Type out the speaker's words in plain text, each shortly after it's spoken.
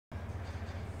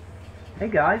Hey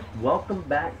guys, welcome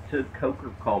back to Coker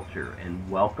Culture and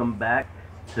welcome back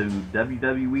to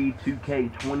WWE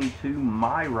 2K22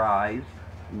 MyRise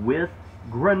with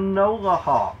Granola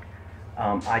Hawk.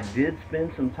 I did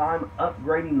spend some time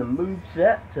upgrading the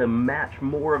moveset to match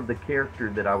more of the character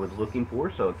that I was looking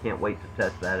for, so I can't wait to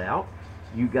test that out.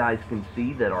 You guys can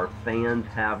see that our fans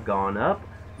have gone up.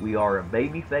 We are a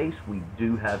babyface. We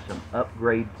do have some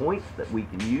upgrade points that we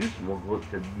can use, and we'll look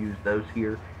to use those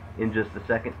here in just a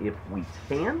second if we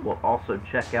can. We'll also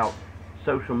check out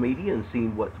social media and see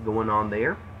what's going on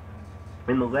there.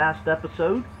 In the last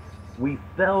episode, we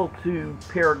fell to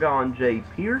Paragon J.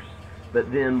 Pierce,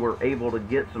 but then were able to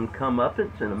get some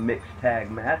comeuppance in a mixed tag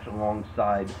match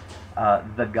alongside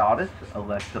the Goddess,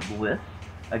 Alexa Bliss,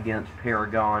 against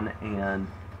Paragon and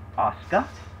Asuka.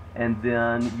 And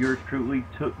then yours truly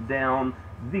took down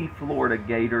the Florida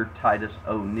Gator, Titus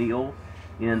O'Neil,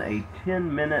 in a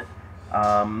 10-minute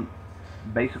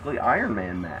basically Iron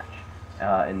Man match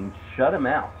and shut him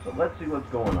out. So let's see what's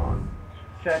going on.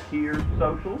 Check here,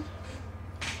 socials.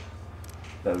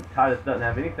 So Titus doesn't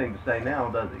have anything to say now,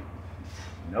 does he?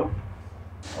 Nope.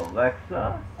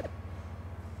 Alexa.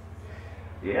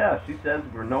 Yeah, she says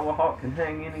Granola Hawk can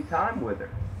hang any time with her.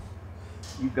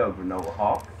 You go, Granola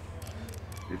Hawk.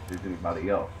 If there's anybody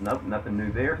else. Nope, nothing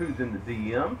new there. Who's in the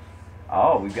DMs?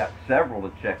 Oh, we've got several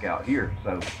to check out here.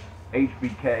 So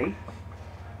HBK,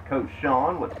 Coach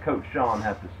Sean. What's Coach Sean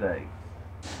have to say?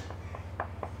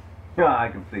 I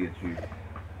can see it's you.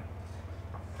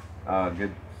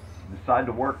 Good. Decide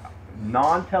to work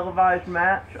non-televised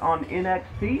match on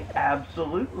NXT?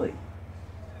 Absolutely.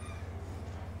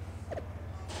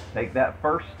 Take that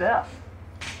first step.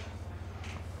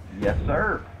 Yes,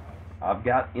 sir. I've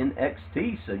got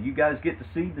NXT, so you guys get to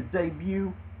see the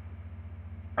debut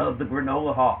of the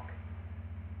Granola Hawk.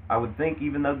 I would think,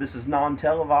 even though this is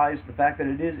non-televised, the fact that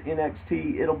it is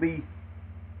NXT, it'll be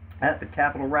at the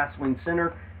Capitol Wrestling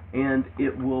Center, and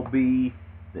it will be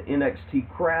the NXT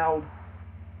crowd,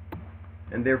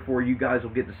 and therefore you guys will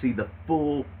get to see the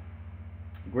full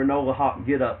Granola Hawk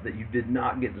get-up that you did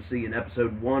not get to see in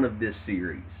episode 1 of this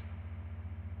series.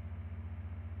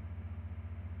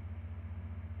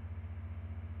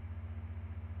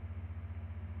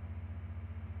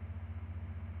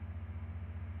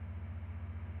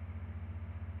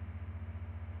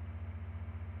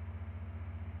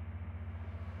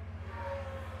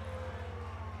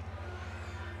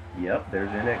 Yep, there's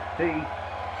NXT.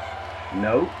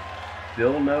 Nope,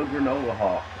 still no Granola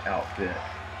Hawk outfit.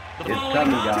 It's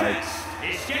coming, guys.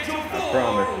 I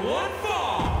promise.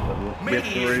 But we'll skip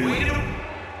through.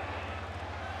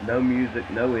 No music,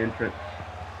 no entrance.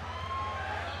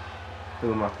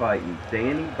 Who am I fighting?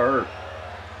 Danny Burke.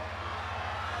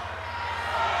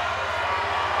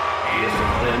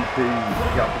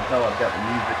 Y'all can tell I've got the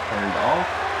music turned off.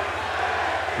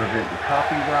 Prevent the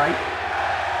copyright.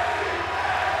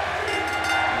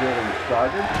 Getting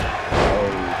excited. Oh,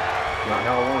 not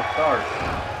how I want to start.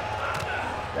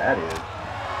 That is.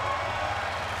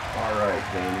 Alright,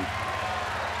 Danny.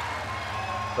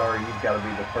 Sorry, you've got to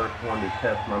be the first one to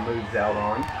test my moves out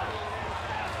on.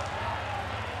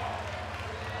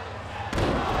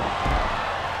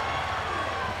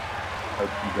 Hope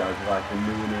you guys like the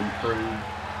new and improved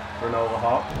Granola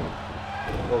Hawk.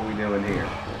 What are we doing here?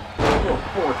 A little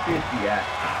 450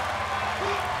 action.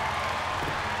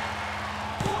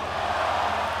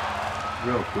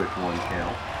 Real quick one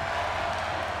count.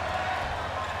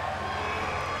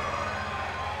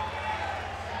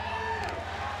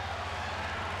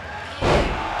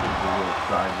 Here's a little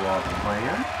sidewalk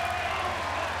plan.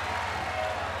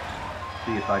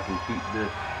 See if I can keep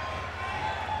this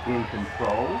in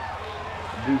control.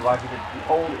 I do like it. It's the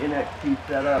old NXT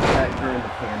setup back during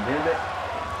the pandemic.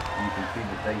 You can see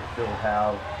that they still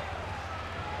have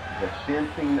the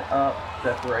fencing up,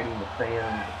 separating the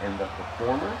fans and the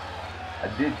performers. I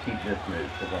did keep this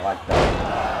move because I like that.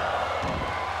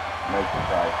 No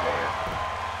surprise there.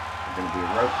 Is going to be a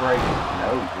rope break?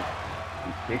 No, just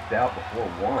he kicked out before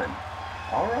 1.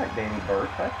 Alright, Danny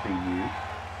Burke, I see you.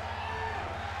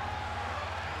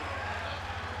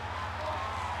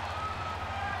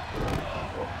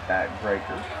 Little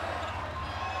backbreaker.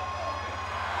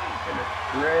 And a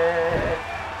stretch.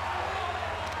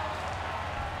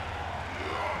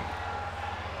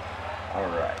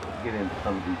 Alright, let's get into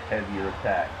some of these heavier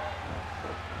attacks.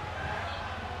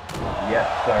 Yes,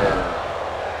 sir.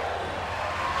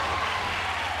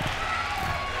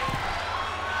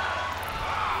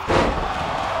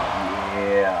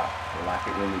 Yeah, I like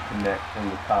it when we connect from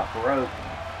the top rope.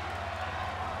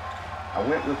 I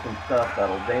went with some stuff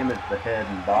that'll damage the head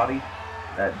and body.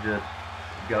 That just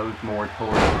goes more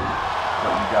towards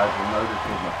What you guys will notice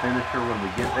is my finisher when we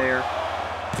get there.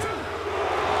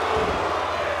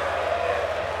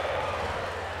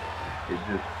 It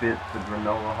just fits the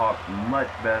Granola Hawk much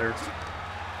better.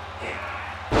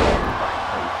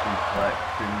 Suplex,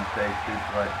 Tuesday,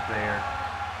 suplex there.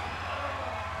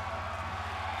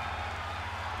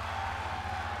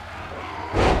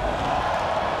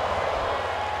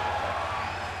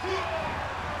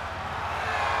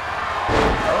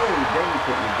 Oh, Dave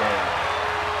put me down.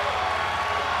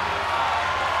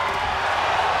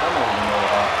 Come on, Granola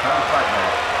Hawk, time to fight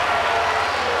now.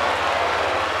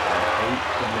 I hate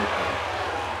submission.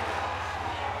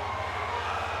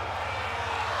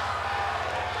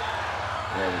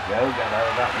 There we go, got out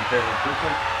of that one fairly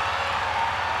quickly.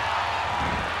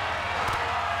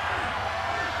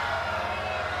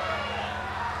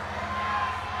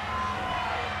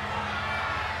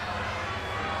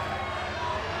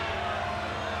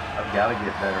 I've got to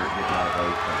get better at getting out of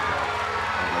those things.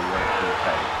 I don't know what it's going to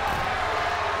take.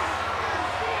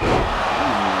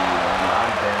 Ooh,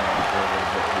 I'm down for a little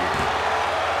bit here.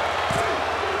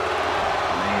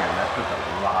 Man, that took a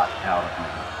lot out of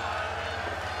me.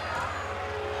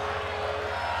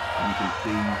 You can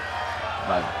see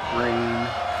by the screen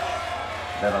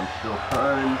that I'm still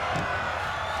stunned.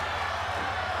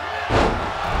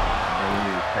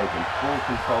 Danny is taking full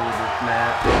control of this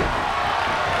match.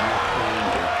 This team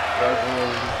is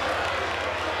struggling.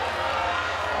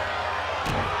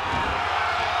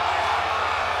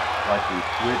 Like we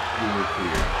switched gears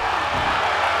here.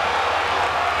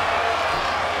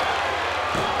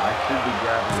 I should be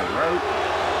grabbing the rope.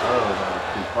 Oh, that was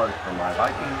too close for my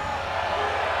Viking.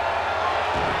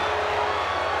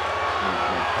 He's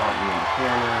going to taunt me in the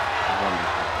corner.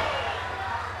 Wonderful.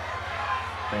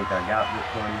 Think I got this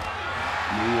one.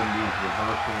 Me and these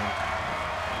reversals.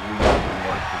 We got some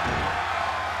work to do.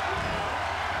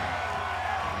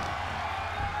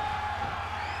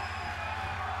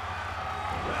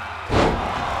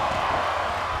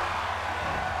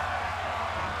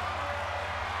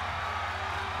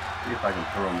 See if I can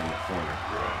throw him in the corner.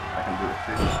 I can do a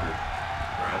signature.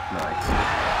 That's nice.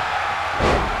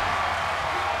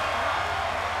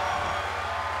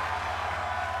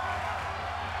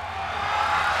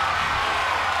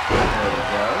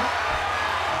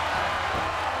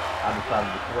 I decided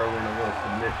to throw in a little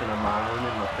submission of my own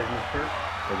in my signature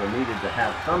because I needed to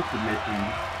have some submission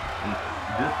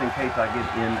just in case I get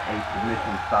in a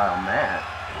submission style match.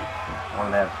 I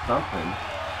wanted to have something.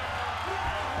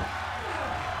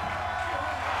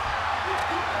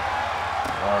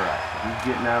 Alright, he's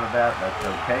getting out of that. That's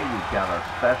okay. We've got our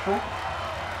special.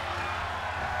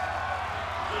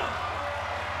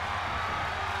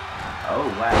 Oh,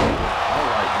 wow.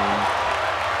 Alright, man.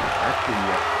 I see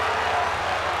ya.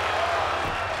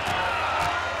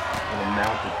 Little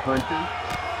mounted punches.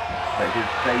 But his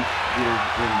face is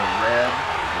in the red.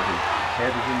 Or his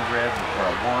head is in the red. That's where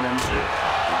I want him.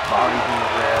 His body's in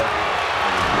the red.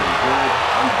 And he's doing good.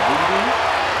 I'm bleeding.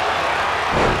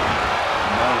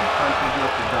 Mounted punches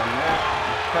must have done that.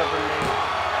 He's covering me.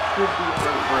 Should be a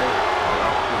rope break.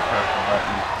 I'll still press the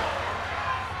button.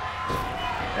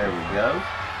 There we go.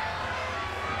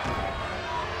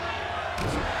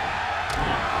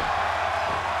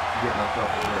 Get myself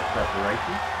a bit of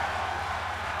separation.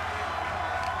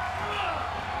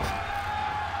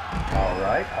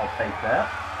 Alright, I'll take that.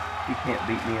 He can't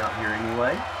beat me out here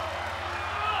anyway.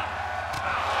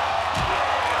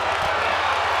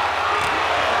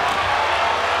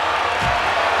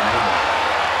 Man,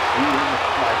 he is a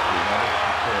spicy, that is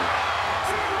for sure.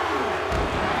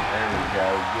 There we go.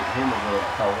 Get him a little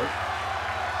color.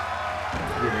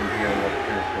 Get in here and let's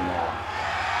finish him off.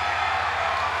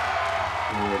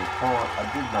 A little taunt. I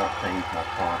did not change my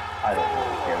taunt. I don't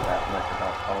really care that much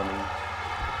about taunting.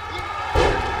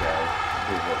 There we go.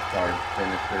 Do the charge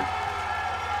finisher.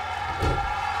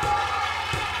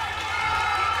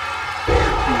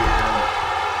 There she is.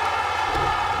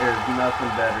 There's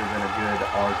nothing better than a good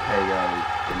RKO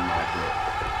in my book.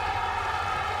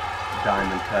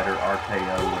 Diamond cutter,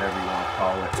 RKO, whatever you want to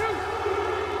call it.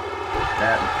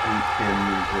 That and sweet chin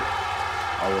music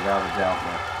are without a doubt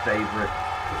my favorite.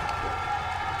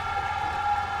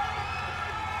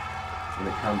 When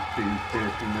it comes to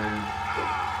finishing moves.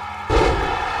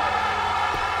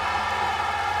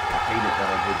 I hate it that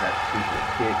I did that stupid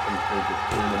kick instead of just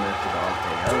doing the method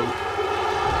RKO.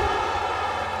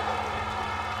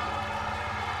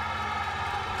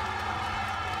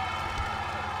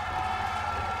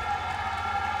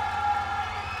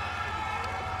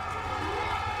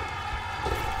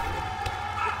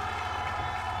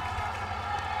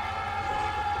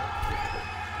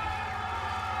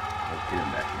 Let's get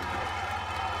him back in here.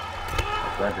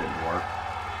 That didn't work.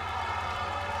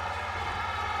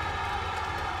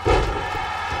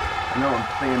 know I'm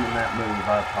spamming that move.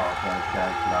 I apologize,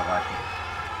 guys, but I like it.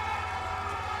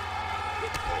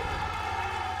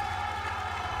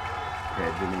 Okay,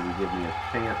 it didn't even give me a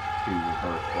chance to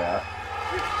reverse that.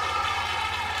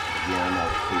 Again, that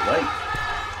was too late.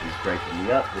 He's breaking me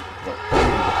up. This is what's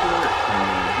coming before. It's coming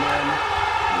again.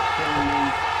 He's killing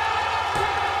me.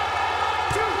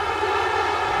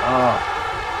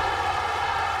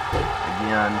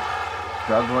 Again,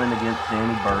 struggling against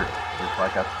Danny Burch, just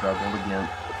like I struggled against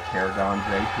Paragon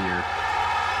J. Pierce.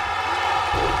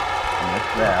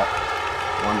 Missed that.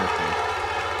 Wonderful.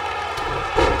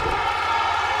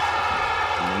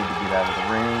 I need to get out of the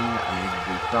ring. I need to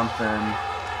do something.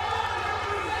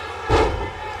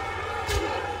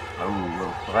 Oh, a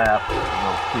little slap, a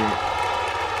little kick.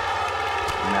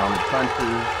 Mounted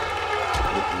punches.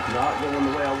 This is not going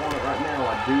the way I want it right now.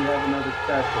 I do have another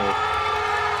special.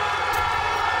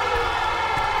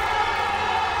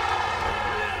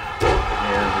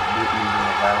 There, but didn't even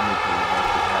allow me to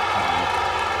reverse it that time.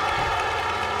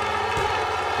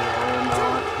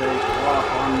 Cannot take off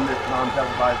on this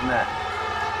non-televised match.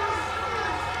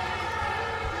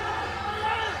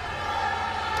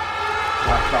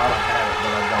 I thought I had it,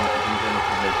 but I don't. He's in a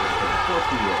position. So of course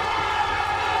he is.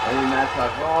 Only match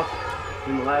I've lost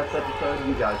in the last episode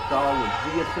you guys saw was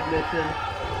via submission,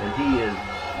 and he is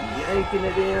yanking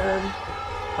it in.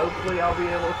 Hopefully I'll be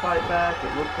able to fight back. It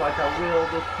looks like I will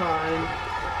this time.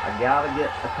 I gotta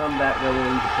get a comeback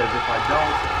going, because if I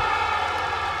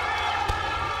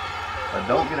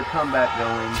don't get a comeback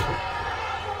going,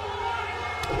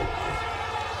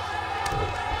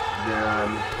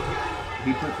 then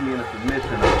he puts me in a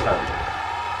submission on toast.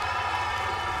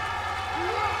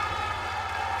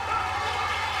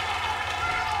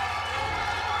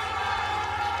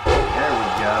 There we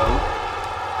go.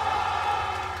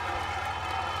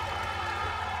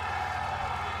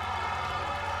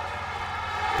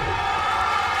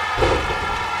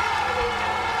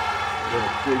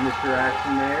 Little signature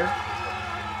action there.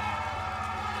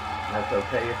 That's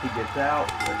okay if he gets out.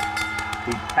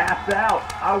 He tapped out.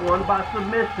 I won by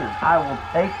submission. I will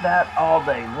take that all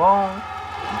day long.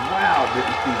 Wow,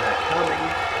 didn't see that coming.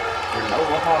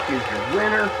 Granola Hawk is your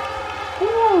winner.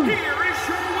 Woo! Here is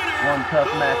your winner. One tough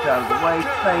match out of the way.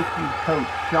 Thank you, Coach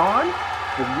Sean,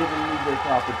 for giving me this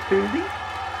opportunity.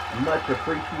 Much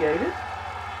appreciated.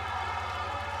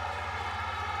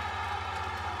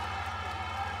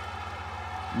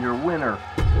 Your winner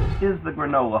is the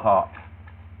Granola Hawk.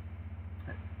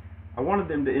 I wanted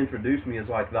them to introduce me as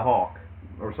like the Hawk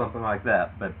or something like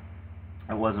that, but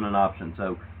it wasn't an option.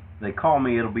 So if they call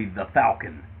me, it'll be the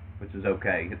Falcon, which is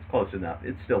okay. It's close enough.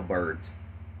 It's still birds.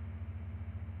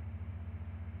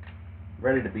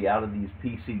 Ready to be out of these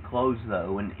PC clothes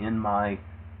though, and in my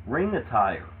ring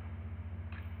attire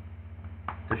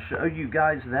to show you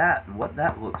guys that and what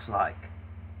that looks like.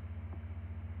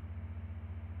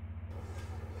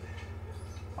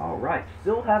 Alright,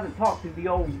 still haven't talked to the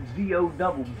old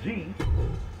VOGG.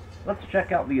 Let's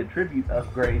check out the attribute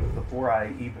upgrades before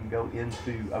I even go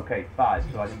into... Okay, 5,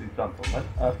 so I can do something. Let's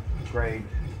upgrade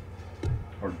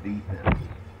for defense.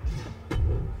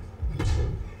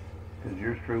 Because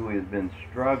yours truly has been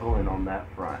struggling on that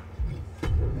front.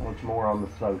 Once more on the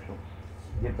socials.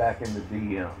 Get back in the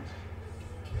DMs.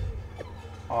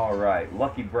 Alright,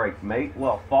 lucky break, mate.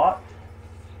 Well fought.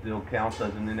 Still counts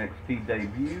as an NXT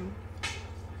debut.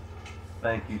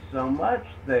 Thank you so much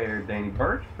there, Danny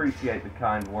Burch. Appreciate the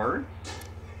kind words.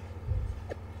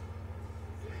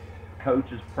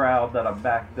 Coach is proud that I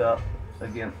backed up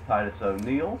against Titus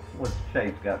O'Neil. What's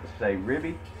Chase got to say,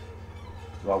 Ribby?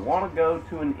 Do I want to go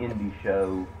to an indie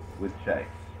show with Chase?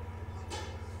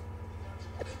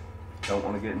 Don't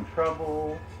want to get in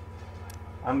trouble.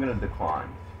 I'm going to decline.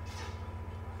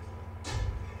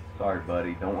 Sorry,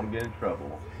 buddy. Don't want to get in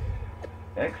trouble.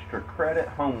 Extra credit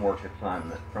homework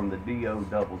assignment from the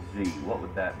DOGG. What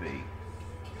would that be?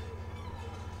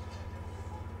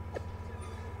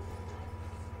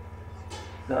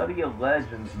 Study a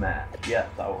Legends match. Yes,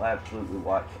 I will absolutely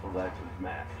watch a Legends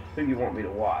match. Who do you want me to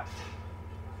watch?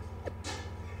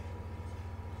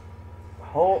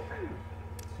 Hulk,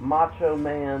 Macho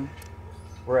Man,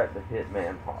 Bret the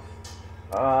Hitman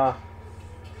Hart.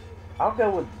 I'll go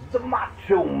with the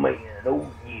Macho Man.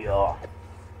 Oh yeah.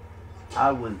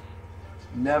 I was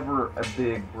never a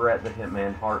big Bret the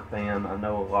Hitman Hart fan. I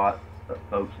know a lot of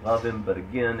folks love him, but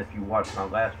again, if you watch my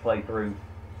last playthrough,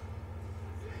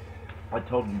 I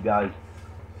told you guys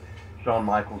Shawn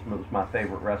Michaels was my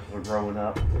favorite wrestler growing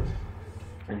up,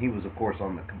 and he was, of course,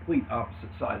 on the complete opposite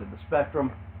side of the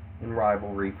spectrum in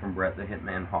rivalry from Bret the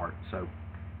Hitman Hart. So,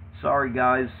 sorry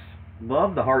guys.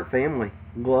 Love the Hart family.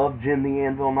 Love Jim the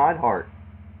Anvil Neidhart.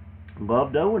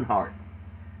 Loved Owen Hart.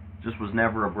 Just was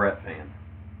never a Bret fan.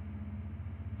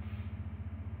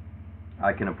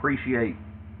 I can appreciate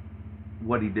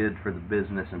what he did for the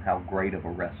business and how great of a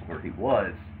wrestler he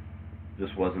was.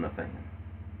 Just wasn't a fan.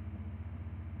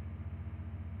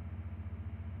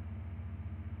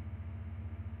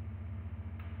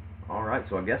 Alright,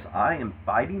 so I guess I am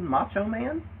fighting Macho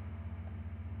Man?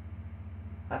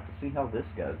 I have to see how this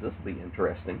goes. This will be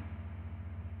interesting.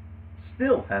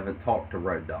 Still haven't talked to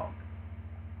Road Dogg.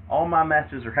 All my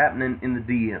matches are happening in the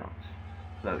DMs.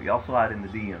 So y'all slide in the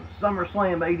DMs.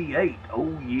 SummerSlam 88.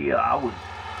 Oh yeah, I was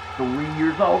 3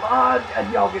 years old.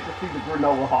 And y'all get to see the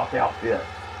Granola Hawk outfit.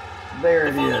 There it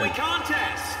is. The following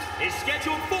contest is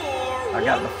scheduled for I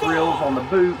got the frills on the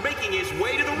boot. Making his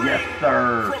way to the ring. Yes,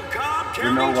 sir. From Cobb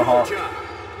County, Granola Hawk. Georgia,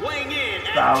 weighing in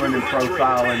at Styling and 210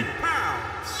 profiling.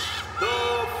 pounds, the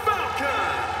Falcon.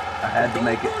 I had to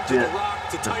make it fit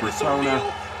the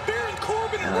persona,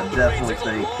 and I definitely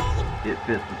think it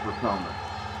fits the persona.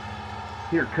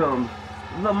 Here comes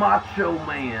the Macho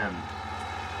Man.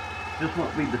 This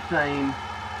won't be the same,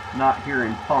 not here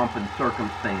in pomp and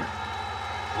circumstance.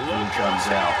 When he comes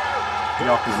out,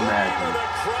 y'all can imagine.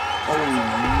 Oh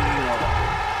yeah.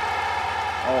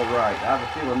 Alright, I have a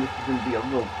feeling this is going to be a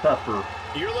little tougher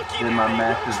than my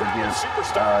matches against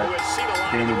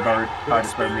Danny Burch,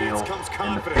 Titus O'Neil,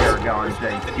 and the Paragon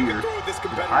Jay Pierce.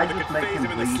 I just make him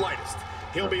lead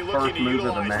the first move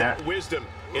of the match. I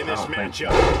don't think so.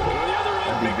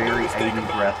 That'd be very 80s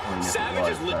wrestling if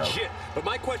it was, though. But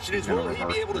my question is, will he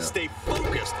be able to stay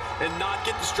focused and not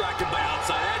get distracted by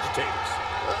outside agitators?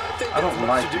 I don't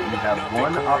like that you have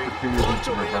one opportunity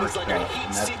to reverse that,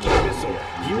 and that's what you get.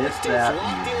 You miss that,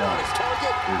 and you're done.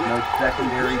 There's no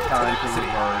secondary time to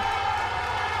reverse.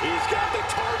 He's got the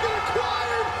target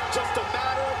acquired. Just a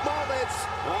matter of moments.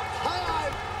 Up high.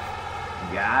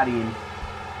 Got him.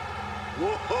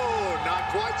 Whoa, not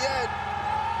quite yet.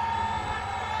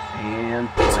 And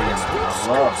slam. I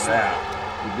love that.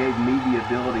 It gave me the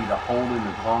ability to hold him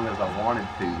as long as I wanted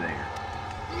to there.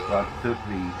 So I took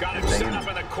the Got him set advantage. up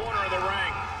in the corner of the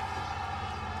ring.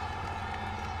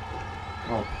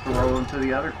 I'll throw him to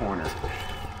the other corner.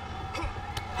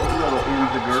 A little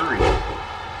enziguri.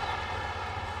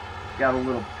 Got a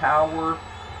little power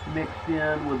mixed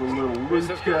in with a little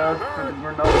lucha for the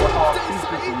Granola Hawk. He's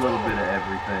just a little bit of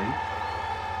everything.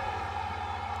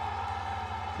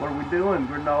 What are we doing,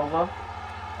 Granola?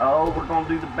 Oh, we're going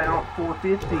to do the bounce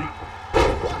 450.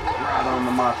 Right on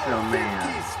the Macho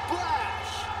Man.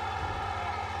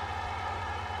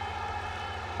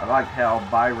 I like how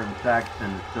Byron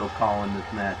Saxton is still calling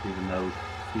this match, even though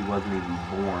he wasn't even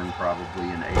born probably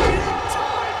in 88.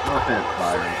 No offense,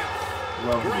 Byron.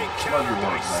 Love your work,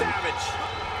 buddy.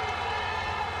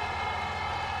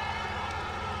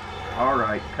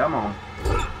 Alright, come on.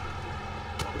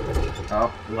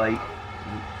 Up, late.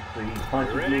 So he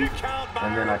punches me,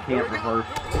 and then I can't reverse,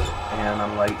 and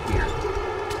I'm late here.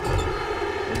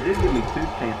 It did give me 2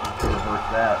 chances to reverse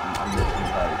that, and I missed them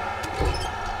both.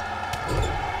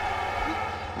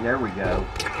 There we go.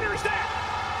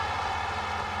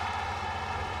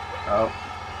 Oh.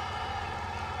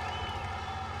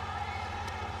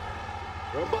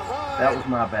 That was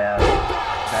my bad.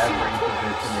 Bad ring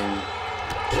positioning.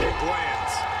 Kick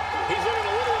lands. He's looking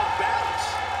a little off balance.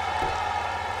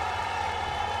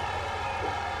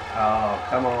 Oh,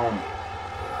 come on.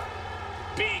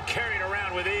 Being carried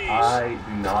around with ease. I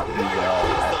do not do well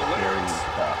at carrying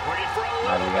stuff.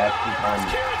 My reaction time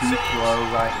is too slow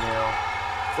right now.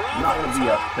 I'm not going to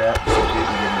be upset if you didn't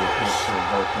give me a chance to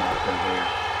reverse Macho there.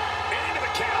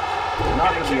 I'm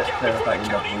not going to be upset if I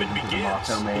end up losing to the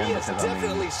Macho Man because, I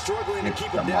mean, it's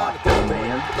the Macho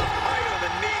Man. The height on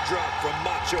the knee drop from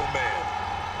Macho Man.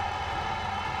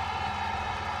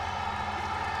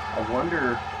 I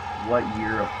wonder what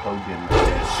year of Hogan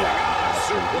is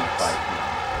fighting.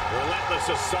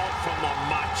 Relentless assault from the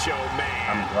Macho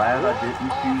Man. I'm glad I didn't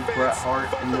choose Bret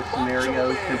Hart in this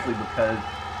scenario simply because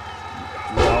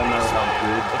we all know how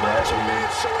good Bret is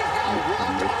with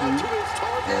submissions,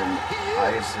 and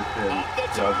I have just been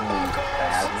struggling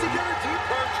badly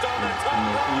with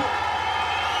submissions.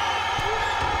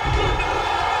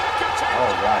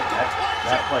 Alright,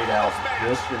 that played out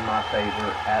just in my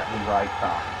favor at the right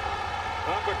time.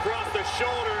 Up across the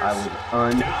shoulders. I was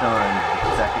unstunned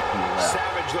the second he left.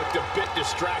 Savage looked a bit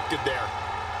distracted there.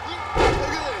 Look at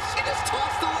this. He just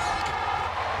tossed the leg.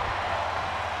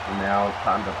 And now it's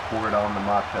time to pour it on the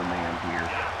Macho Man here.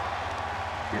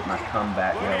 Get my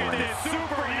comeback going.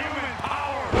 Superhuman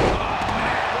power. Do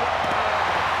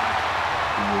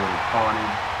a little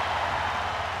taunting.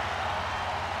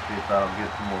 See if I'll get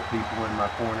some more people in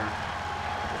my corner.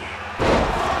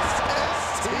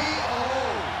 SST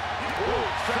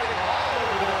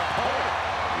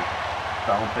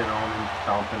Stomping on him,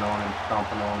 stomping on him,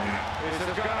 stomping on him. This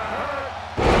is gonna hurt.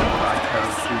 Right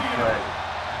toe suplex.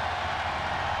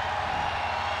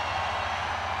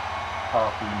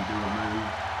 Coffee and do a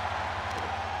move.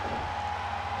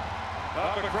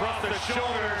 Up across the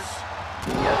shoulders.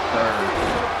 Yes, sir.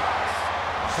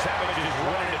 Savage is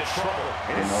running into trouble.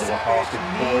 Granola Hawk is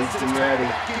poised and ready.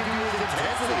 Give you his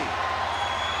intensity.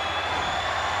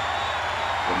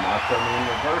 The Macho Man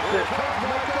reverse it.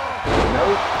 Michael.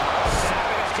 Nope.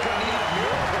 Savage gonna need a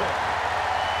miracle.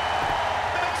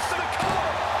 Makes the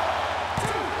cover.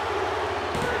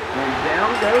 And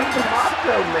down goes the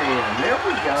Macho Man. There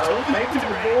we go. Maybe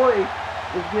the boy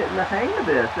is getting the hang of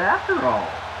this after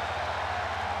all.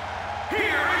 He did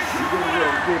a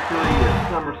little victory at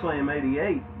SummerSlam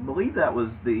 '88. I believe that was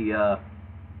the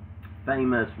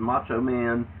famous Macho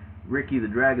Man Ricky the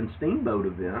Dragon Steamboat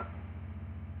event.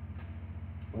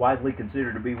 Widely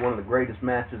considered to be one of the greatest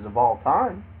matches of all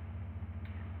time.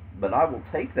 But I will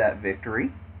take that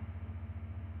victory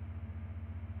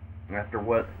after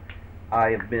what I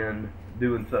have been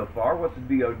doing so far. What's the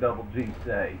DOGG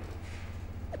say?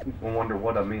 Who's gonna wonder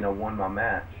what I mean I won my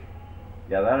match?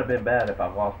 Yeah, that'd have been bad if I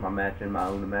lost my match in my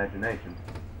own imagination.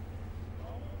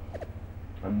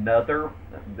 Another,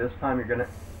 this time you're gonna,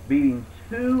 beating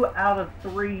 2 out of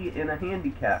 3 in a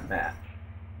handicap match.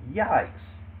 Yikes.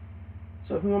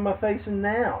 So who am I facing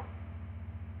now?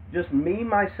 Just me,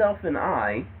 myself, and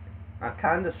I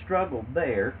kind of struggled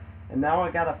there, and now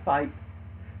I gotta fight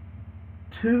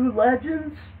 2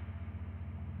 legends?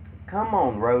 Come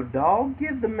on, Road Dogg,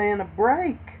 give the man a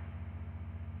break.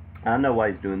 I know why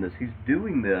he's doing this. He's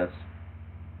doing this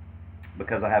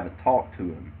because I haven't talked to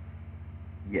him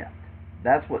yet.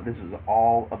 That's what this is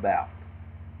all about.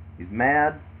 He's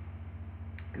mad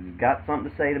because he's got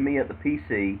something to say to me at the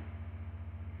PC,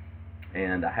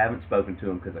 and I haven't spoken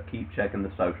to him because I keep checking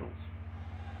the socials.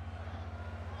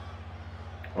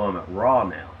 Well, I'm at Raw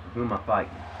now, so who am I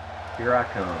fighting? Here I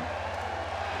come,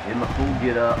 in my full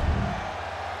get-up,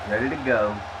 ready to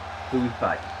go. Who we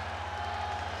fighting?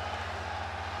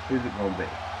 Who's it going to be?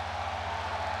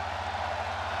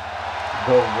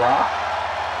 The Rock?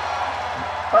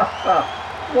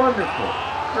 Wonderful.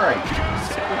 Great.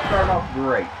 We'll start off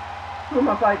great. Who am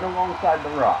I fighting alongside The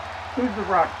Rock? Who's The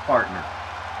Rock's partner?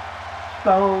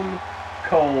 Stone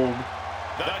Cold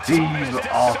Steve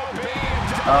Austin.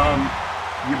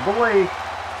 Your boy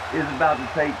is about to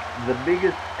take the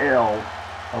biggest L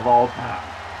of all time.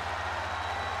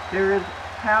 There is,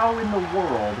 how in the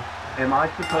world am I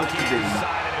supposed to be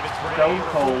Stone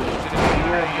Cold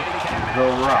and The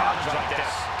Rock?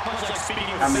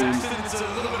 I mean,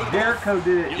 Jericho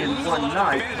did it in one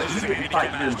night, but he didn't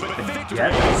fight them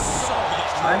together.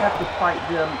 I have to fight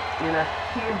them in a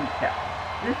handicap.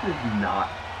 This is not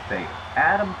fair.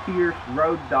 Adam Pearce,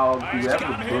 Road Dogg, whoever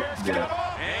booked this,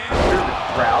 I'm sure the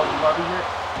crowd's loving it.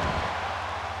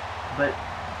 But,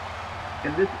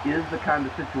 and this is the kind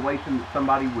of situation that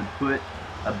somebody would put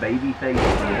a babyface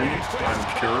in, I'm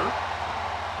sure.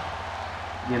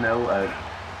 You know, a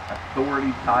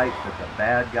authority type that's a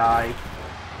bad guy.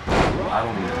 I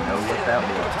don't even know what that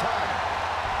was.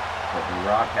 But The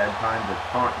Rock had time to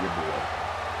taunt you, boy.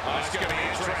 It's going to be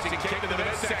interesting. Kick to the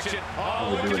midsection.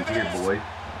 What we're doing here, boys.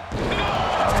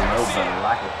 I don't know, but I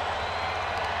like it.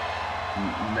 You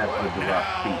mess with The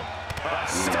Rock's feet.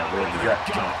 Yeah, little gut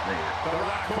pump there. The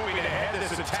Rock hoping to head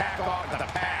this attack on the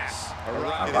pass. I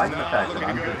like the fact that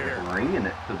I'm just bringing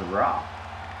it to The Rock.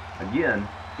 Again,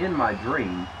 in my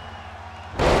dream.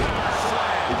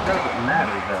 It doesn't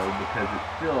matter, though, because it's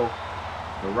still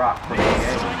The Rock from the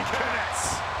game.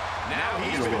 Now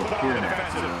he's a little pin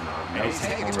action. Nope,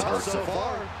 on reverse it.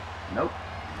 Nope.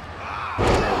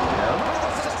 There we go.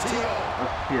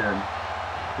 Let's pin.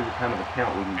 See what kind of a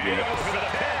count we can get.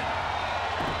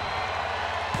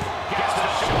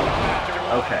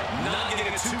 Okay.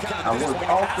 I was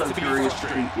also curious to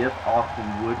see if Austin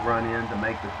would run in to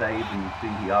make the save, and you see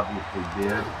he obviously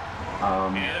did.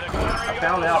 I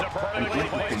found out an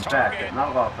interesting fact that not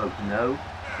a lot of folks know.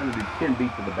 I'm going to do 10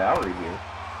 beats of the Bowery here.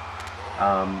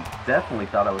 Definitely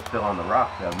thought I was still on The Rock,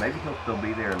 though. Maybe he'll still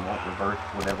be there and won't reverse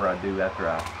whatever I do after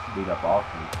I beat up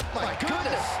Austin. My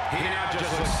goodness! He now just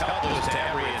looks helpless to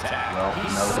every attack. Well,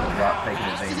 no, The Rock taking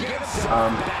advantage.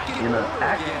 In an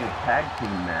actual tag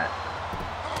team match,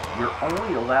 you're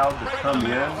only allowed to come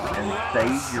in and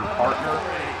save your partner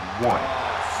once.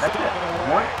 That's it.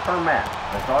 Once per match.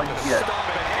 That's all you get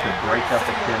to break up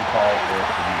a pinfall or a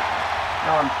submission.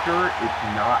 Now, I'm sure it's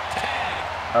not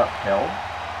upheld.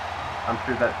 I'm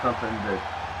sure that's something that,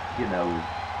 you know, is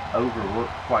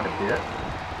overlooked quite a bit.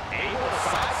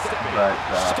 But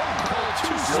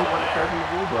Still what it says in the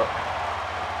rule book.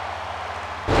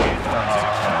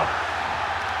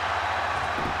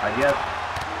 I guess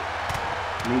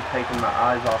me taking my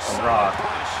eyes off the Rock,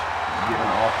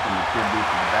 giving Austin the tribute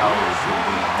to the Valley is going to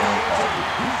be my downfall.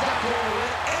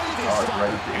 Oh, it's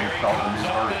ready to install the new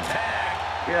version.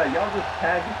 Yeah, y'all just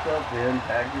tag yourselves in,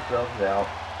 tag yourselves out.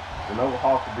 Granola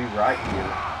Hawk will be right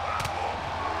here.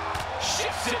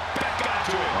 Shifts it back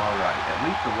onto it. Alright, at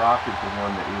least the Rock is the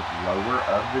one that is lower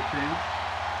of the two.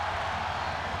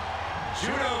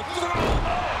 Judo throw.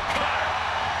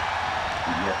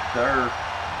 Yes, sir.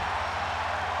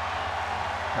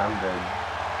 Time to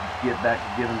get back to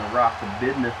giving the Rock the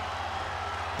business.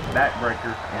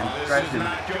 Backbreakers and stretches. This is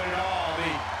not good at all.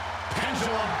 The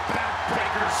pendulum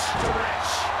backbreaker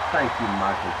stretch. Thank you,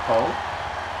 Michael Cole.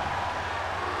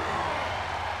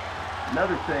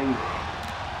 Another thing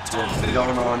that's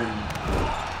going on in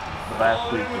the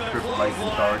last week with Triple H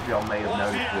and Sarge, y'all may have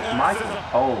noticed that Michael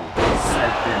Cole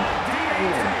has been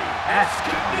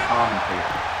fantastic on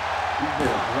commentary. He's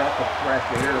been a breath of fresh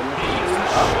air.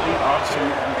 Steve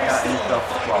Austin has gotten himself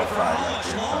disqualified right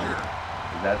there, Thunder.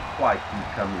 That's twice he's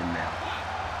come in now.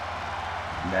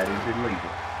 And that is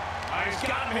illegal. He's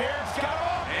got him here. He's got him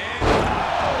up.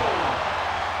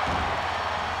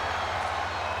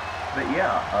 But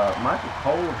yeah, Michael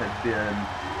Cole has been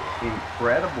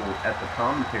incredible at the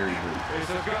commentary booth. This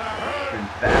is gonna hurt. It's been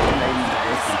fascinating to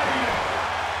listen to.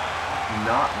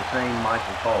 Not the same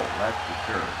Michael Cole, that's for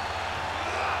sure.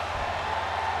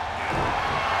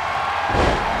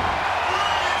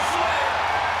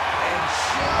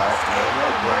 Alright, no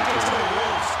rope breaking.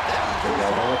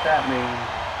 Y'all know what that means.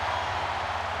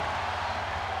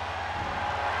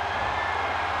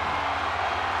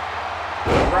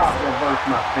 The Rock reversed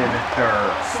my finisher.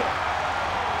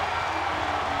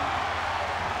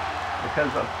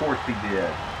 Because of course he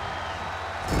did.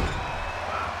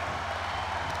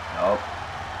 Oh,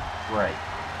 great.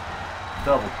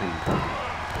 Double team.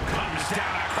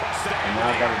 And now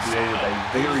I've got to deal with a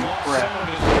very fresh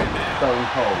Stone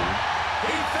Cold.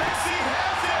 He thinks he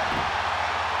has it.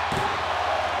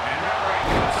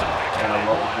 I don't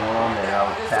know what was going on there. I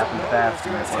was tapping fast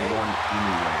and it wasn't going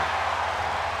anywhere.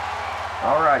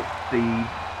 Alright, Steve.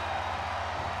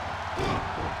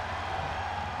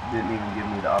 Didn't even give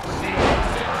me the opportunity.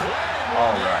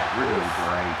 Alright, we're doing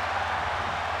great.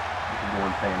 This is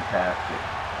going fantastic.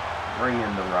 Bring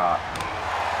in the Rock.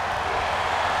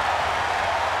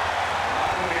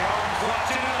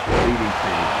 DDT.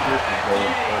 This is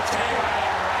going perfect.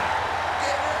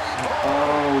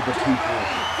 Oh, the people.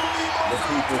 The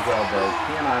people's elbow.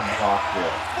 Can I block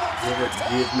this?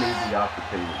 Give me the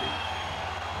opportunity.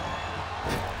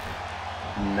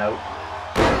 Nope.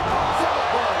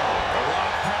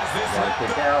 Gotta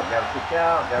kick out, gotta kick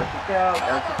out, gotta kick out,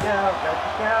 gotta kick out, gotta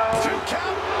kick out.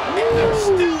 They're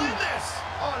still in this.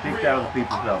 Kicked out of the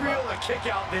people's elbow. Unreal, the kick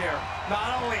out there.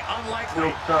 Not only unlikely.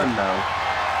 Still stunned though.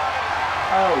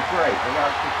 Oh, great. The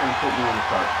Rock's just gonna put me in the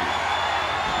front seat.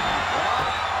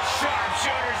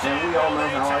 Sharpshooters. And we all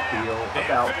know how I feel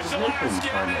about positions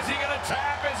primarily. Is he gonna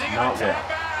tap? Is he Not gonna well.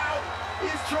 tap out?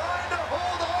 He's trying to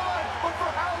hold on, but for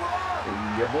how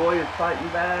long? Your boy is fighting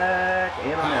back,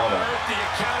 and I'm out of it. Do you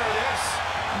counter this?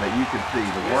 But you can see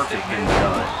the work has been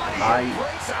done.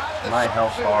 My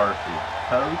health bar is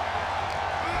toast.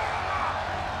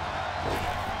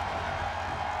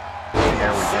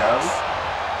 There we go.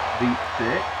 Beat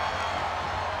 6.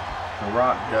 The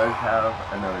Rock does have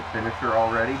another finisher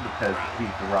already because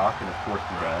he's The Rock, and of course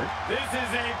he does. This is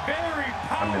a very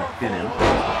powerful. I'm going to pin him. He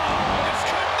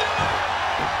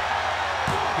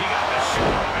got the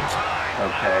shot up in time.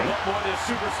 Okay. What more this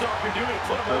superstar can do to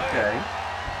put him away. Okay.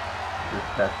 Just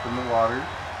testing the waters.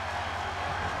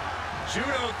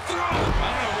 Judo throw. I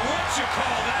don't know what you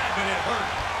call that, but it hurt.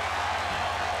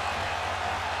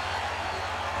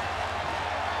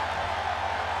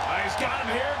 He's got him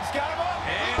here. He's got him up.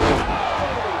 And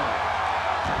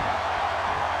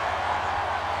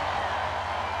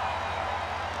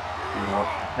He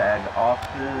wants to tag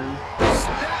Austin.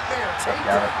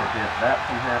 Got to prevent that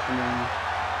from happening.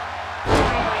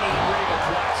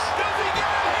 does he get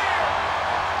him here?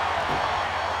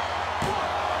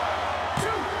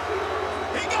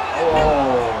 He got him.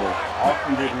 Oh,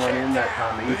 Austin didn't run in that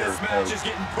time either, This match is so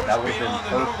getting pushed that would have beyond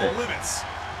been the normal perfect. limits.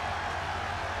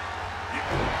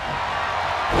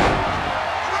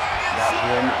 Got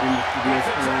him in the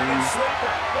tradition.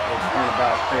 It's been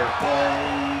about fair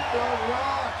play.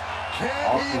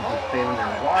 Austin's just standing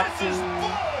there watching.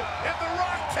 If the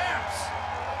Rock taps.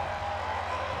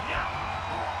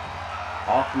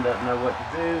 Austin doesn't know what to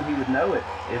do. He would know it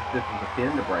if this was a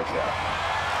pin to break up.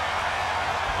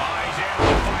 He's able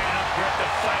to fight up, grip the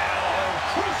fight out of the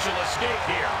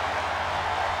kick here.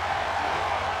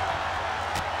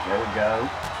 There we go.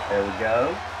 There we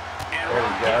go. There we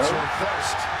go.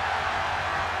 First.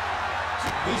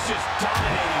 He's just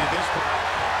dominating at this point.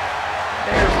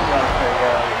 There's the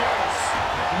RKO.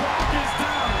 Rock is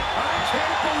down. I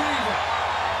can't believe it.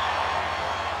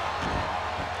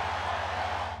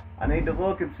 I need to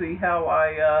look and see how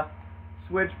I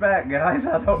switch back, guys.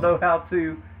 I don't know how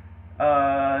to.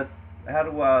 How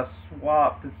do I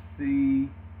swap to see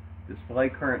display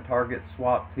current target,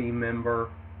 swap team member?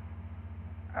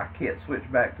 I can't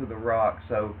switch back to the Rock,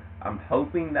 so I'm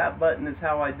hoping that button is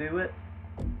how I do it.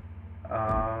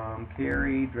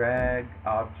 Carry, drag,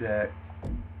 object,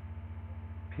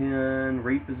 pin,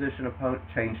 reposition opponent,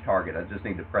 change target. I just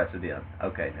need to press it in.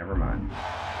 Okay, never mind.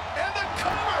 And the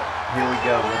cover. Here we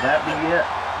go. Will that be it?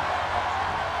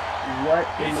 What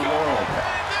in the world?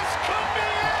 This could be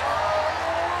it.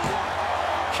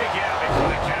 Kick out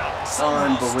before the count.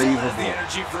 Unbelievable. The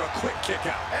energy for a quick kick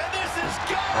out. And this is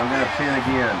good. I'm going to pin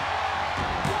again.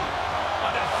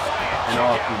 And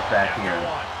Austin's back in.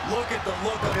 Look at the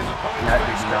look of his opponent. That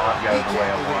did not go the way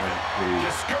I wanted it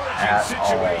to at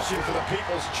situation all. for the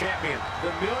people's champion.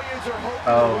 The millions are hoping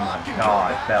Oh my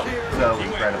gosh, that was so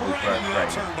incredibly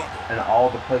frustrating. And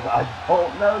all because I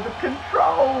don't know the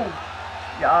controls.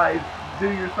 Guys,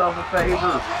 do yourself a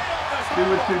favor. Do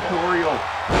a tutorial.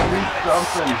 Do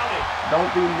something. Don't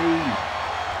be me.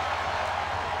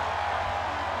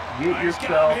 Get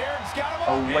yourself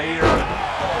aware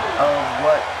of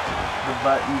what the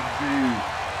buttons do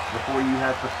before you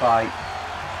have to fight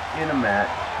in a match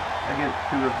against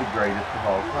two of the greatest of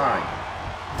all time.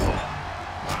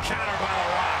 Counter by the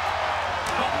Rock.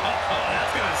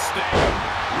 That's going to stay.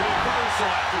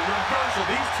 Reversal after reversal.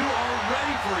 These two are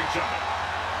ready for each other.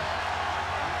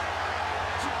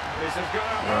 This is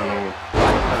going to hurt.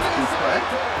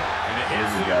 Here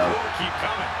we go. Keep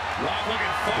coming. Rock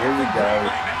looking far. Here we go.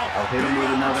 I'll hit him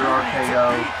with another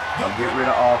RKO. I'll get rid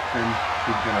of Austin.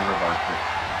 He's going to reverse it.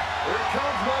 Here it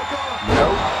comes, Michael.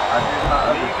 Nope. I did my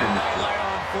other finish. Lay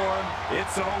on for him.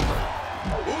 It's over.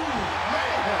 Ooh,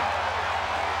 man.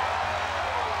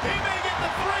 He may get the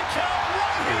 3 count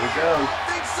right here. Here we go. I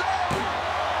think so.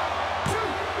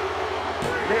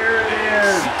 There it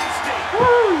is.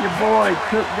 Woo! Your boy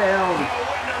took down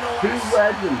two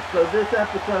legends. So this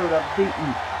episode I've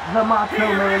beaten the Macho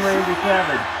Man Randy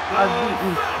Savage. I've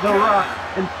beaten The Rock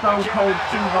and Stone Cold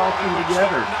Steve Austin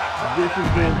together. This has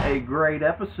been a great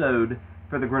episode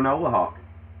for the Granola Hawk.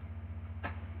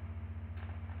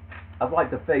 I'd like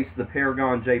to face the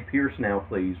Paragon J. Pierce now,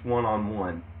 please,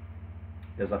 one-on-one.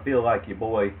 Because I feel like your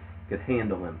boy could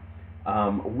handle him.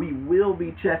 We will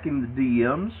be checking the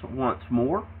DMs once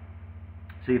more.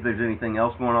 See if there's anything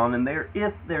else going on in there.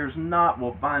 If there's not,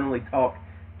 we'll finally talk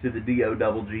to the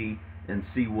DOGG and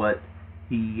see what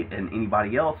he and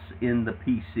anybody else in the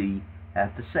PC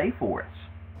have to say for us.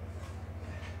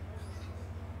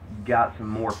 Got some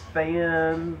more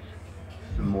fans,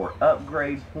 some more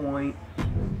upgrade points,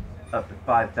 up to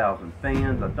 5,000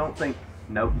 fans. I don't think,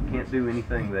 nope, can't do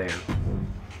anything there.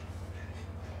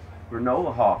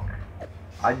 Granola Hawk.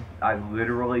 I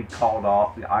literally called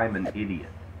off, I'm an idiot.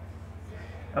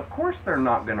 Of course they're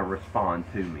not going to respond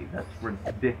to me. That's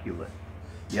ridiculous.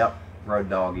 Yep, Road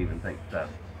Dogg even thinks so.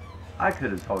 I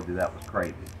could have told you that was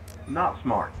crazy. Not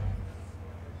smart.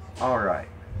 Alright.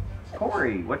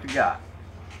 Corey, what you got?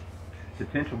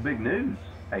 Potential big news.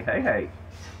 Hey, hey, hey.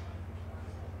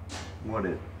 What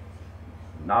is it?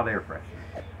 Not air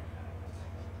fresheners.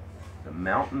 The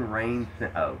Mountain Rain...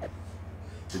 Oh.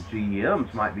 The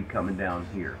GMs might be coming down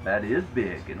here. That is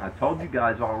big. And I told you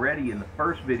guys already in the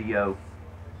first video...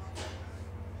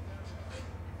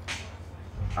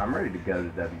 I'm ready to go to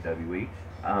WWE.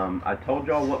 I told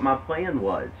y'all what my plan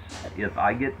was. If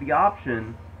I get the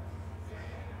option,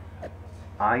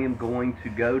 I am going to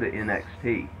go to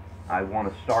NXT. I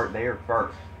want to start there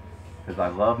first. Because I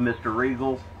love Mr.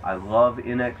 Regal. I love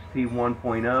NXT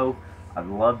 1.0. I'd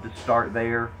love to start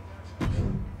there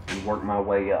and work my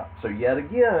way up. So yet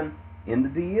again, in the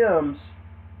DMs,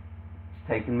 it's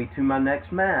taking me to my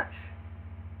next match.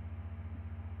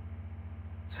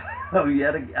 So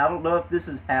yet, I don't know if this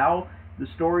is how the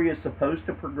story is supposed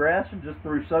to progress, just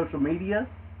through social media.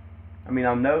 I mean,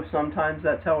 I know sometimes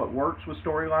that's how it works with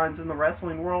storylines in the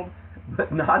wrestling world,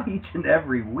 but not each and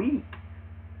every week.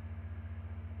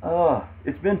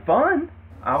 It's been fun.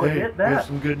 I'll admit that. Here's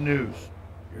some good news.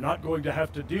 You're not going to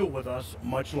have to deal with us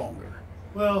much longer.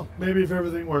 Well, maybe if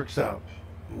everything works out.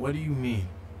 What do you mean?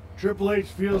 Triple H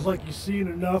feels like he's seen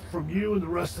enough from you and the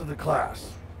rest of the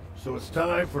class. So it's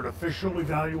time for an official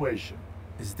evaluation.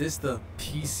 Is this the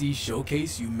PC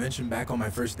showcase you mentioned back on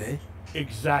my first day?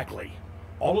 Exactly.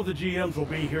 All of the GMs will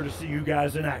be here to see you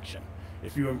guys in action.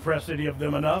 If you impress any of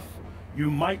them enough, you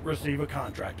might receive a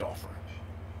contract offer.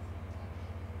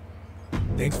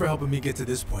 Thanks for helping me get to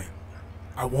this point.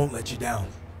 I won't let you down.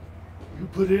 You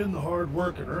put in the hard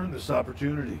work and earned this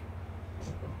opportunity.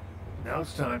 Now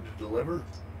it's time to deliver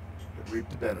and reap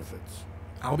the benefits.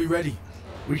 I'll be ready.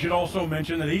 We should also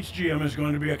mention that each GM is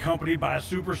going to be accompanied by a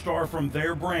superstar from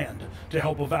their brand to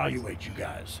help evaluate you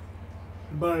guys.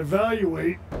 And by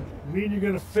evaluate, I mean you're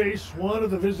going to face one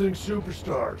of the visiting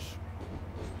superstars.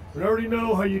 We already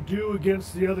know how you do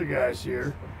against the other guys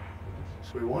here,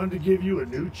 so we wanted to give you a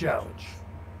new challenge.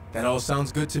 That all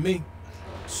sounds good to me.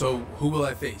 So, who will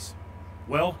I face?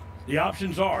 Well, the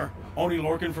options are Oni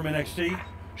Lorcan from NXT,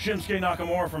 Shinsuke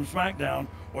Nakamura from SmackDown,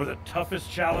 or the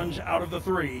toughest challenge out of the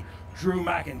three, Drew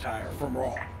McIntyre from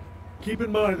Raw. Keep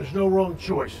in mind there's no wrong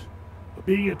choice, but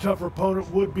being a tougher opponent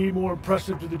would be more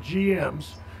impressive to the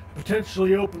GMs, and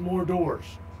potentially open more doors.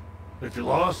 If you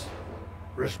lost,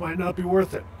 risk might not be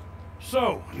worth it.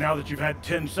 So, now that you've had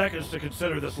 10 seconds to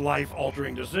consider this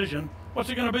life-altering decision, what's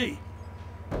it gonna be?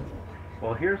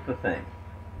 Well, here's the thing.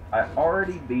 I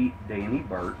already beat Danny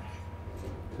Burch,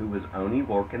 who was Oni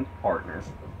Lorcan's partner.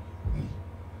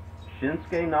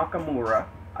 Shinsuke Nakamura,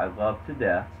 I love to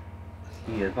death.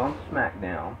 He is on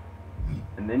SmackDown.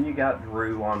 And then you got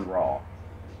Drew on Raw.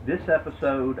 This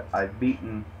episode, I've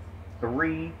beaten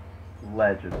 3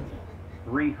 legends,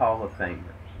 3 Hall of Famers.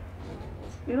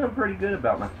 Feeling pretty good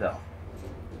about myself.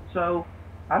 So,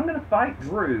 I'm going to fight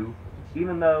Drew,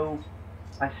 even though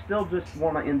I still just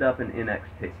want to end up in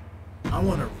NXT. I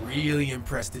want to really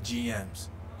impress the GMs.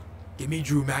 Give me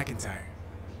Drew McIntyre.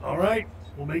 All right,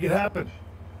 we'll make it happen.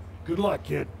 Good luck,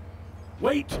 kid.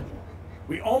 Wait!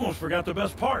 We almost forgot the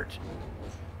best part.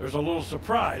 There's a little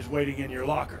surprise waiting in your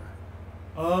locker.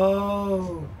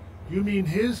 Oh, you mean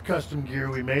his custom gear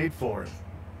we made for him?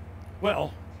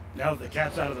 Well, now that the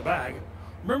cat's out of the bag,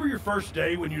 remember your first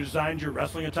day when you designed your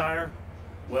wrestling attire?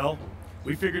 Well,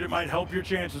 we figured it might help your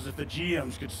chances if the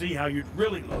GMs could see how you'd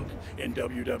really look in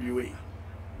WWE.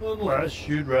 Unless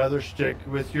you'd rather stick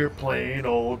with your plain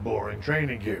old boring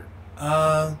training gear.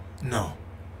 No.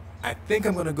 I think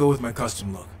I'm gonna go with my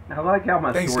custom look. I like how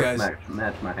my Thanks, shorts guys.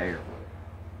 match my hair.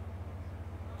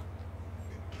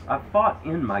 I fought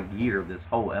in my gear this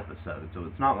whole episode, so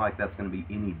it's not like that's going to be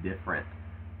any different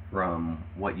from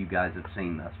what you guys have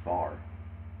seen thus far.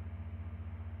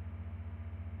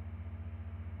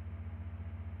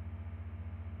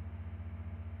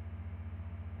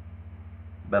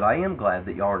 But I am glad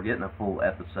that y'all are getting a full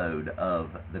episode of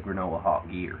the Granola Hawk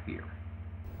gear here.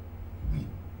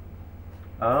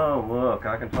 Oh, look,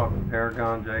 I can talk to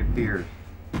Paragon J. Pierce.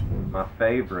 My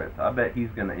favorite. I bet he's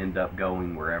going to end up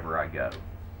going wherever I go.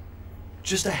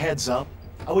 Just a heads up,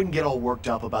 I wouldn't get all worked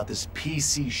up about this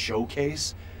PC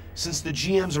showcase, since the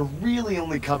GMs are really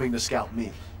only coming to scout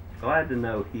me. Glad to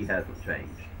know he hasn't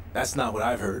changed. That's not what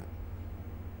I've heard.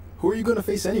 Who are you gonna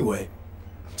face anyway?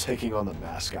 I'm taking on the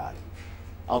mascot.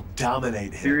 I'll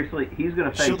dominate him. Seriously, he's going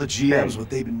to face Show the GMs Jay. what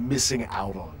they've been missing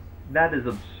out on. That is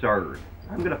absurd.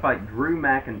 I'm going to fight Drew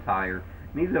McIntyre,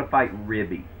 and he's going to fight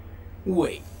Ribby.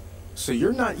 Wait, so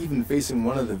you're not even facing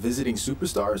one of the visiting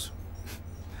superstars?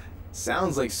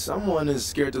 Sounds like someone is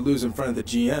scared to lose in front of the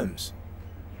GMs.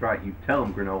 That's right, you tell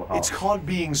him, Granola Hawk. It's called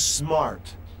being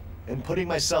smart and putting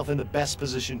myself in the best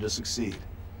position to succeed.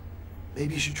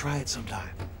 Maybe you should try it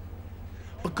sometime.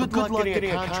 But good luck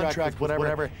getting a contract with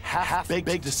whatever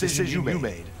half-baked decision you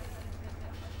made.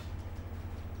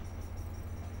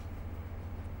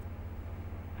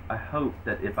 I hope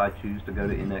that if I choose to go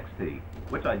to NXT,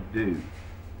 which I do,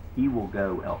 he will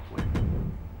go elsewhere.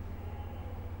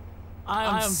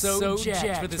 I'm so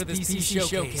jacked for this PC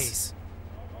showcase.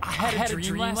 I had a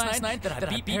dream last night that I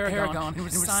beat Paragon, who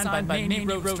was signed by Mandy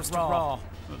Rose to Raw.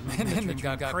 And then it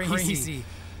got crazy.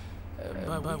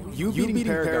 You beating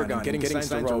Paragon and getting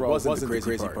signed to Raw wasn't the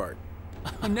crazy part.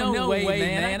 No way,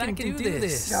 man, I can do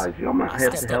this. Guys, y'all might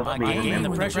have to help me game, the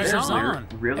remember pressure's on.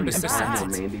 really And besides, for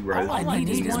Mandy Rose. all I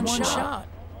need is one shot.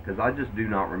 Because I just do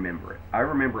not remember it. I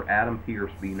remember Adam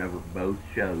Pearce being over both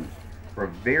shows for a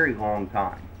very long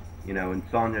time. You know, and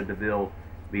Sonya Deville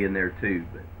being there too.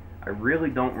 But I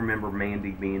really don't remember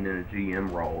Mandy being in a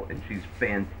GM role. And she's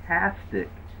fantastic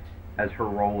as her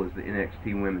role as the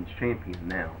NXT Women's Champion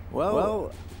now.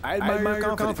 Well, I admire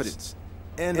your confidence.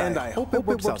 And I hope it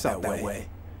works out that way.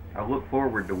 I look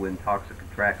forward to when Toxic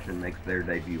Attraction makes their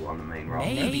debut on the main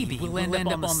roster. Maybe we'll end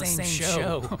up on the same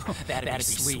show. That'd be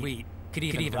sweet. Could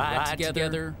even ride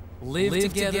together, live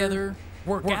together,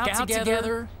 work out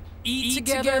together, eat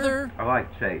together. I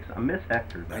like Chase. I miss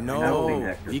Hector, though. I haven't seen know.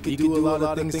 Hector. You could do a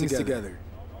lot of things together.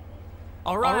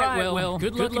 All right, well,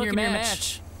 good luck in your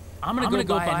match. I'm gonna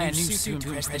go buy a new suit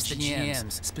to impress the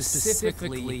GMs,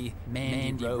 specifically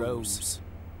Mandy Rose.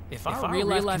 If our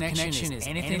real-life connection is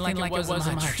anything like it was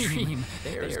in my dream,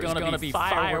 there's gonna be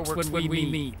fireworks when we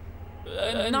meet.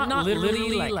 Not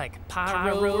literally like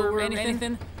pyro or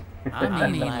anything. I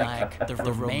mean like the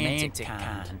romantic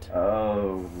kind.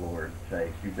 Oh, Lord,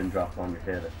 Chase, you've been dropped on your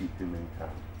head a few too many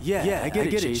times. Yeah, I get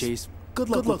it, Chase. Good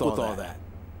luck with all that.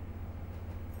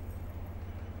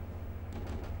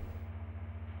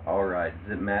 All right,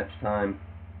 is it match time?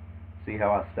 See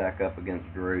how I stack up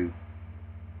against Drew.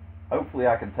 Hopefully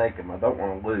I can take him. I don't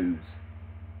want to lose,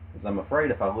 because I'm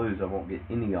afraid if I lose I won't get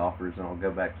any offers and I'll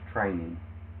go back to training.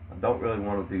 I don't really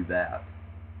want to do that.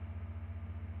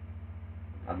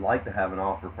 I'd like to have an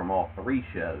offer from all 3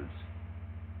 shows,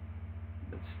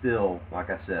 but still, like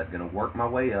I said, going to work my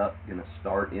way up, going to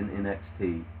start in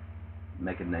NXT,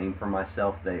 make a name for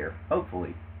myself there,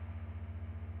 hopefully,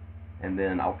 and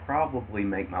then I'll probably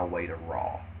make my way to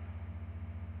Raw.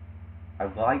 I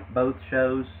like both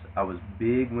shows. I was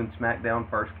big when SmackDown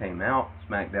first came out.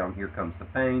 SmackDown Here Comes the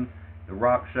Pain, The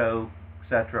Rock Show,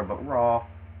 etc. But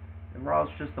Raw's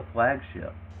just the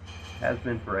flagship. Has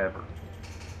been forever.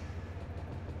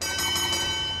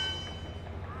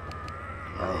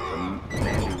 Oh, so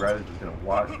Mandy Rose is going to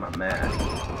watch my match.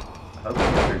 I hope the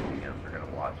other GMs are going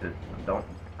to watch it.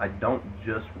 I don't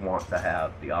just want to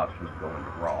have the option of going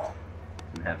to Raw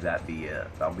and have that be it.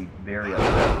 I'll be very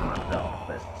upset with myself,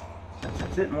 but I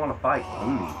just didn't want to fight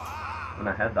Oni when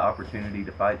I had the opportunity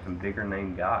to fight some bigger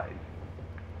name guys.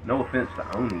 No offense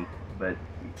to Oni, but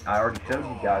I already showed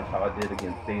you guys how I did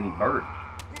against Danny Burch.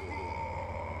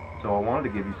 So I wanted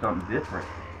to give you something different.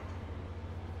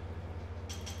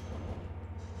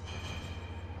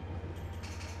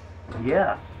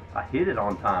 Yes, I hit it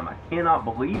on time. I cannot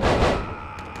believe it.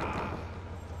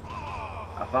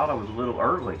 I thought I was a little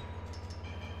early.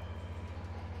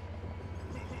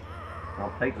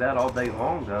 I'll take that all day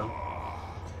long, though.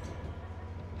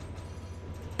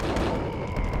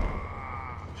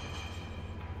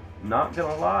 Not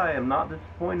gonna lie, I'm not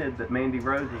disappointed that Mandy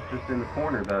Rose is just in the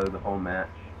corner, though, the whole match.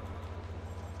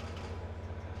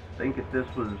 I think if this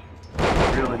was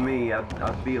really me,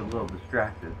 I'd be a little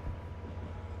distracted.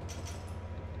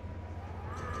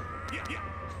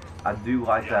 I do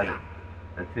like that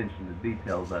attention to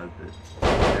detail, though,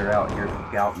 that they're out here to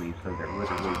scout me, so they're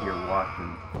literally here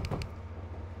watching.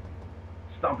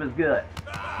 Stomp his gut.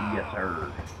 Yes,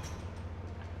 sir.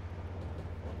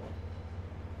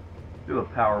 Do a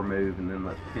power move and then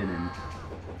let's pin him.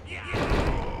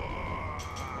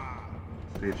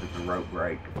 See if it's a rope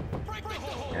break.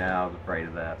 Yeah, I was afraid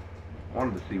of that.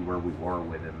 Wanted to see where we were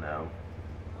with him, though.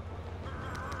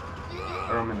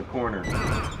 Throw him in the corner.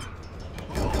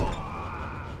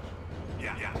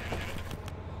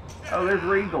 Oh, there's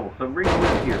Regal. So Regal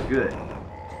is here. Good.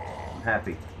 I'm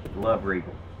happy. Love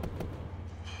Regal.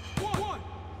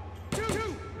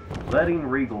 Letting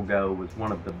Regal go was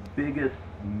one of the biggest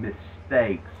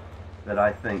mistakes that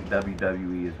I think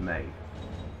WWE has made.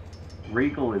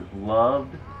 Regal is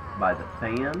loved by the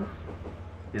fans.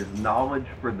 His knowledge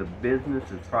for the business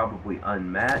is probably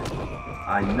unmatched.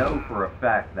 I know for a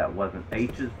fact that wasn't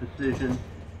H's decision,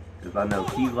 because I know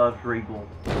he loves Regal.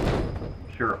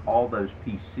 I'm sure all those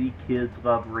PC kids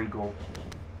love Regal.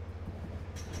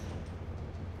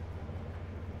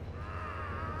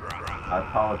 I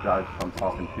apologize if I'm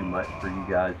talking too much for you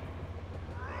guys.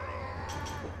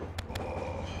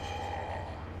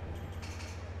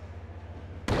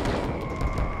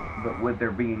 But with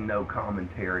there being no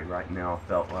commentary right now, I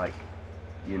felt like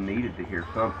you needed to hear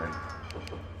something.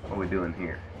 What are we doing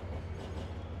here?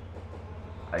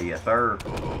 Yes, sir.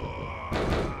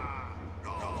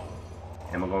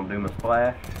 Am I going to do my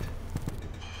splash?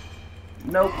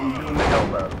 Nope, I'm doing the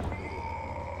elbow.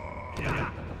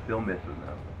 Still missing,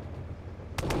 though.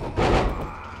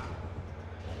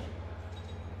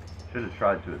 Should have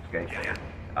tried to escape there.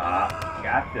 Ah,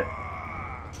 gotcha.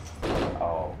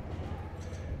 Oh.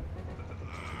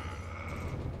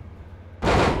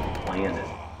 Landed.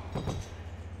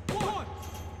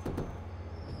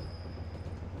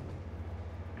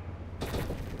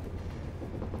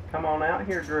 Come on out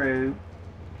here, Drew.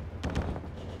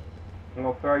 I'm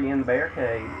gonna throw you in the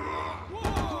barricade.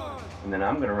 And then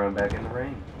I'm gonna run back in the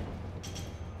ring.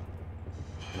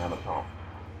 And I'm a taunt.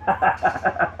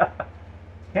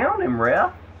 Count him,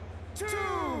 ref. 2,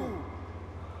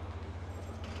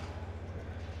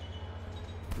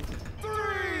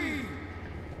 3.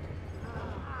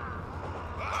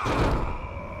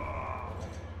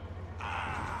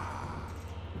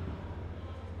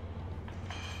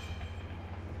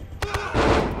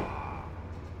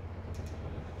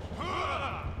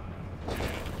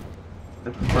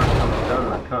 This is the first time I've done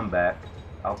my comeback.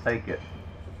 I'll take it.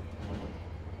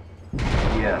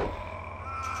 Yes.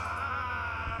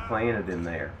 Planted in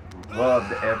there.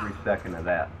 Loved every second of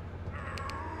that.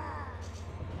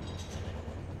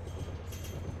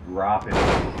 Drop it.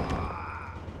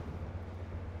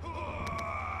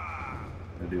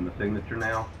 Gonna do my signature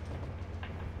now.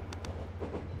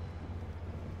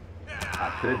 I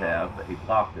could have, but he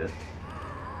blocked it.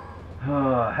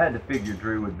 I had to figure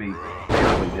Drew would be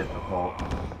fairly difficult,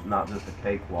 not just a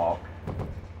cakewalk.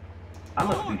 I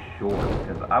must be short,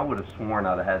 because I would have sworn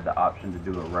I'd have had the option to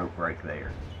do a rope break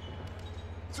there.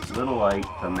 A little late,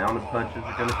 the amount of punches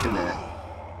are going to connect.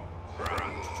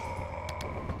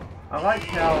 I like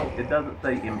how it doesn't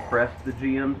say impress the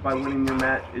GMs by winning your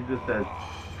match, it just says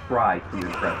try to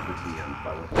impress the GMs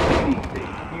by winning.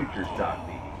 DDT, future stock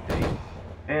DDT.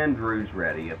 And Drew's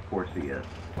ready, of course he is.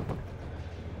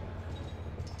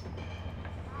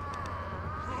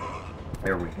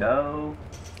 There we go.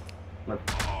 Let's,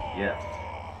 yes.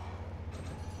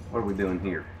 What are we doing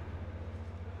here?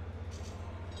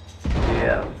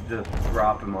 Yes, just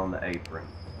drop him on the apron.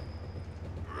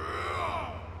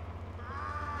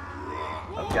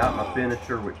 I've got my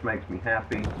finisher, which makes me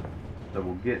happy. So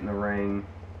we'll get in the ring,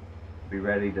 be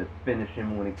ready to finish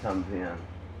him when he comes in.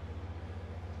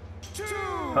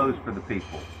 Pose for the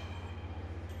people.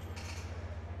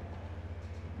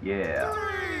 Yeah.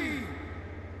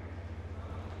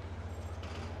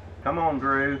 Come on,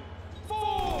 Drew.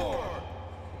 4.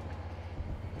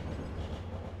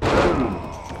 Boom.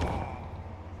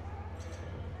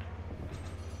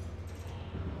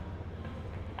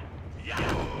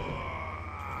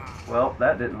 Well,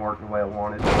 that didn't work the way I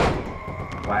wanted.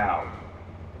 Wow.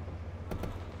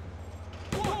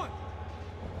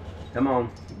 Come on,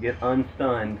 get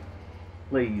unstunned,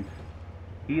 please.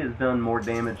 He has done more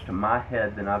damage to my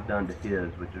head than I've done to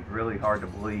his, which is really hard to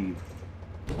believe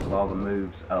with all the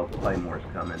moves. Oh, Claymore's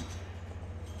coming.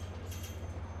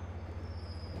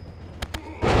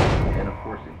 And of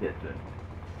course it hits it.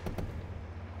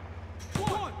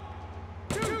 1,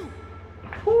 2.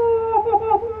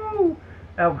 Woo-hoo-hoo-hoo!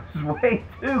 That was way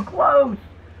too close.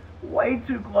 Way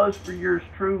too close for yours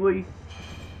truly.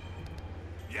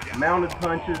 Mounted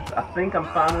punches. I think I'm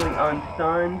finally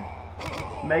unstunned.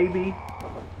 Maybe.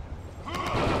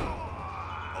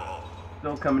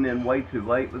 Still coming in way too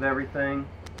late with everything.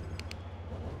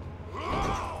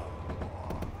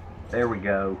 There we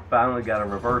go. Finally got a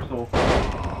reversal.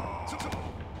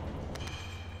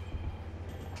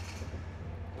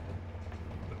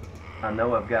 I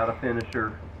know I've got a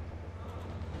finisher.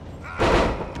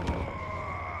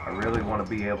 I really want to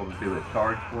be able to do a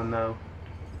charged one though.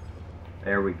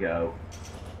 There we go.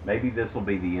 Maybe this will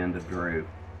be the end of Drew.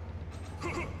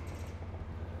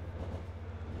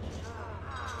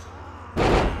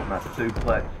 My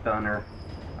suplex stunner.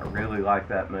 I really like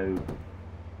that move.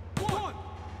 1,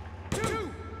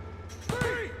 2,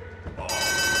 3.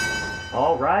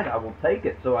 Alright, I will take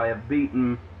it. So I have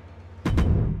beaten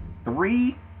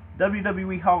 3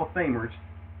 WWE Hall of Famers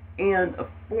and a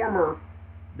former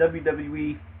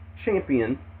WWE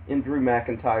champion in Drew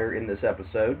McIntyre in this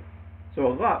episode. So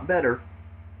a lot better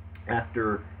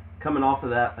after coming off of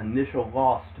that initial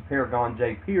loss to Paragon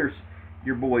J. Pierce.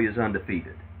 Your boy is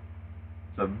undefeated.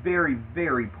 So very,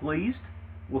 very pleased.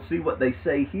 We'll see what they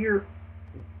say here.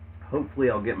 Hopefully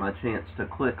I'll get my chance to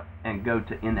click and go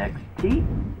to NXT.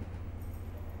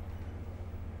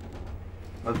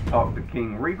 Let's talk to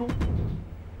King Regal.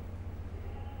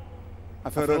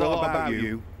 I've heard a lot about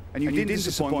you, and you didn't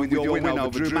disappoint with your win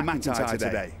over Drew McIntyre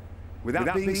today. With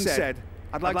that being said,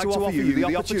 I'd like to offer you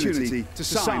the opportunity to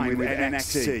sign with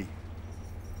NXT.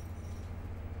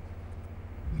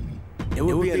 It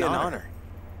would be an honor.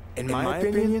 In my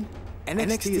opinion,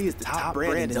 NXT is the top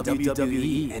brand in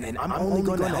WWE, and I'm only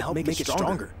going to help make it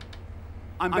stronger.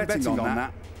 I'm betting on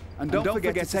that. And don't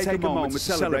forget to take a moment to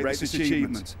celebrate this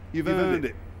achievement. You've earned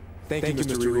it. Thank you,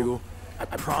 Mr. Regal.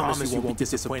 I promise you won't be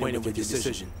disappointed with your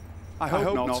decision. I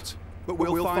hope not, but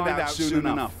we'll find out soon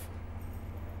enough.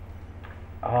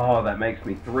 Oh, that makes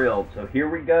me thrilled. So here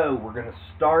we go. We're going to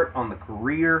start on the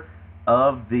career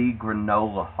of the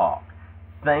Granola Hawk.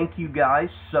 Thank you guys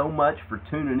so much for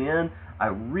tuning in. I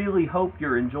really hope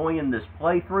you're enjoying this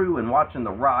playthrough and watching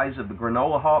the rise of the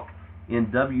Granola Hawk in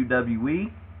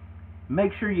WWE.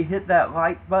 Make sure you hit that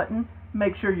like button.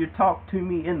 Make sure you talk to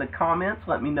me in the comments.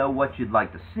 Let me know what you'd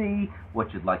like to see,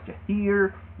 what you'd like to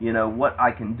hear, you know, what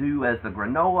I can do as the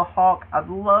Granola Hawk. I'd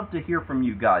love to hear from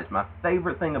you guys. My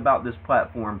favorite thing about this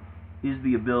platform is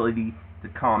the ability to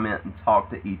comment and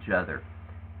talk to each other.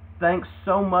 Thanks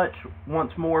so much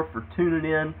once more for tuning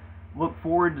in. Look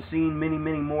forward to seeing many,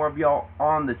 many more of y'all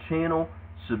on the channel.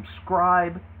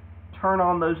 subscribe, turn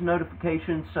on those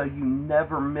notifications so you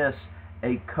never miss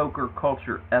a Coker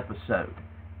Culture episode.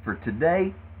 For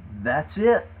today, that's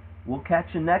it. We'll catch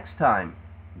you next time.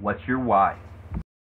 What's your why?